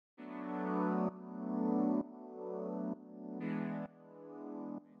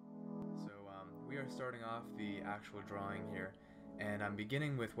starting off the actual drawing here, and I'm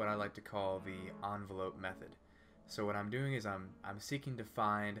beginning with what I like to call the envelope method. So what I'm doing is I'm seeking to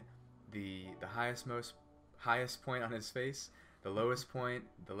find the highest point on his face, the lowest point,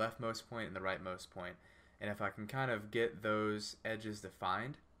 the leftmost point, and the rightmost point. And if I can kind of get those edges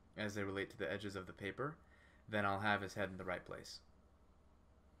defined as they relate to the edges of the paper, then I'll have his head in the right place.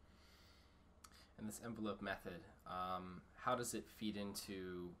 And this envelope method, how does it feed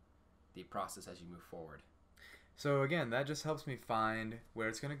into the process as you move forward? So again, that just helps me find where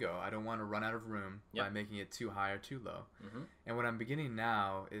it's going to go. I don't want to run out of room by making it too high or too low. And what I'm beginning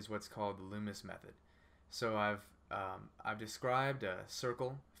now is what's called the Loomis method. So I've described a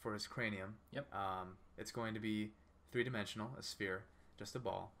circle for his cranium. It's going to be three-dimensional, a sphere, just a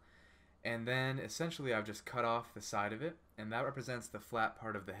ball. And then essentially I've just cut off the side of it, and that represents the flat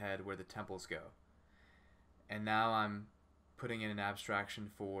part of the head where the temples go. And now I'm putting in an abstraction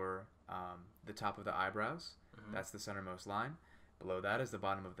for the top of the eyebrows. That's the centermost line. Below that is the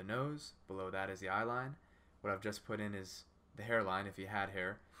bottom of the nose. Below that is the eye line. What I've just put in is the hairline if he had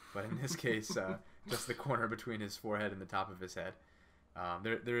hair, but in this case, just the corner between his forehead and the top of his head.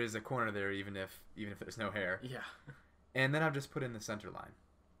 There is a corner there even if there's no hair. Yeah. And then I've just put in the center line.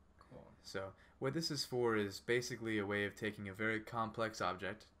 Cool. So what this is for is basically a way of taking a very complex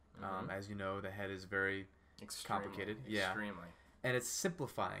object. As you know, the head is very complicated. Extremely. And it's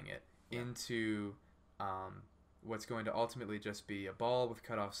simplifying it into what's going to ultimately just be a ball with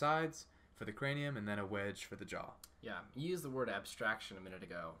cut off sides for the cranium and then a wedge for the jaw. Yeah, you used the word abstraction a minute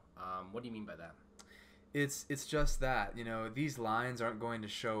ago. What do you mean by that? It's just that, you know, these lines aren't going to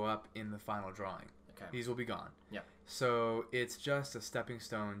show up in the final drawing. Okay. These will be gone. Yeah. So it's just a stepping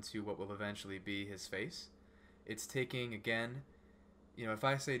stone to what will eventually be his face. It's taking, again, you know, if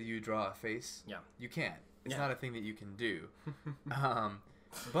I say to you, draw a face, you can't. It's not a thing that you can do.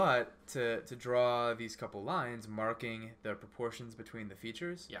 But to draw these couple lines marking the proportions between the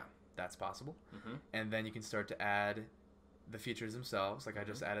features, that's possible. And then you can start to add the features themselves, like I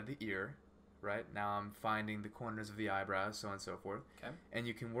just added the ear, right? Now I'm finding the corners of the eyebrows, so on and so forth. Okay. And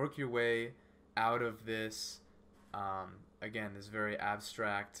you can work your way out of this, again, this very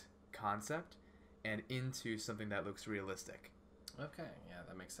abstract concept and into something that looks realistic. Okay, yeah,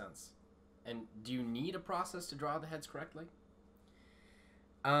 that makes sense. And do you need a process to draw the heads correctly?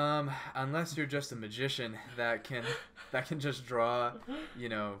 Unless you're just a magician that can just draw, you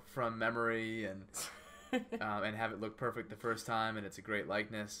know, from memory and have it look perfect the first time and it's a great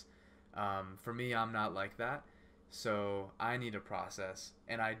likeness. For me, I'm not like that, so I need a process,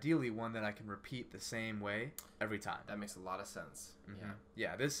 and ideally one that I can repeat the same way every time. That makes a lot of sense.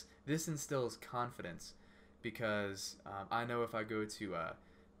 Yeah. This instills confidence because I know if I go to a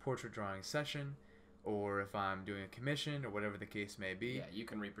portrait drawing session, or if I'm doing a commission, or whatever the case may be. Yeah, you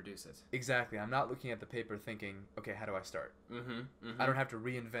can reproduce it. Exactly. I'm not looking at the paper thinking, okay, how do I start? I don't have to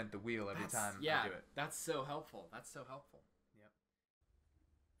reinvent the wheel every time I do it. That's so helpful. That's so helpful. Yep.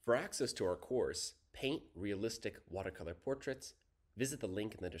 For access to our course, Paint Realistic Watercolor Portraits, visit the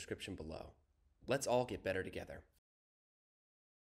link in the description below. Let's all get better together.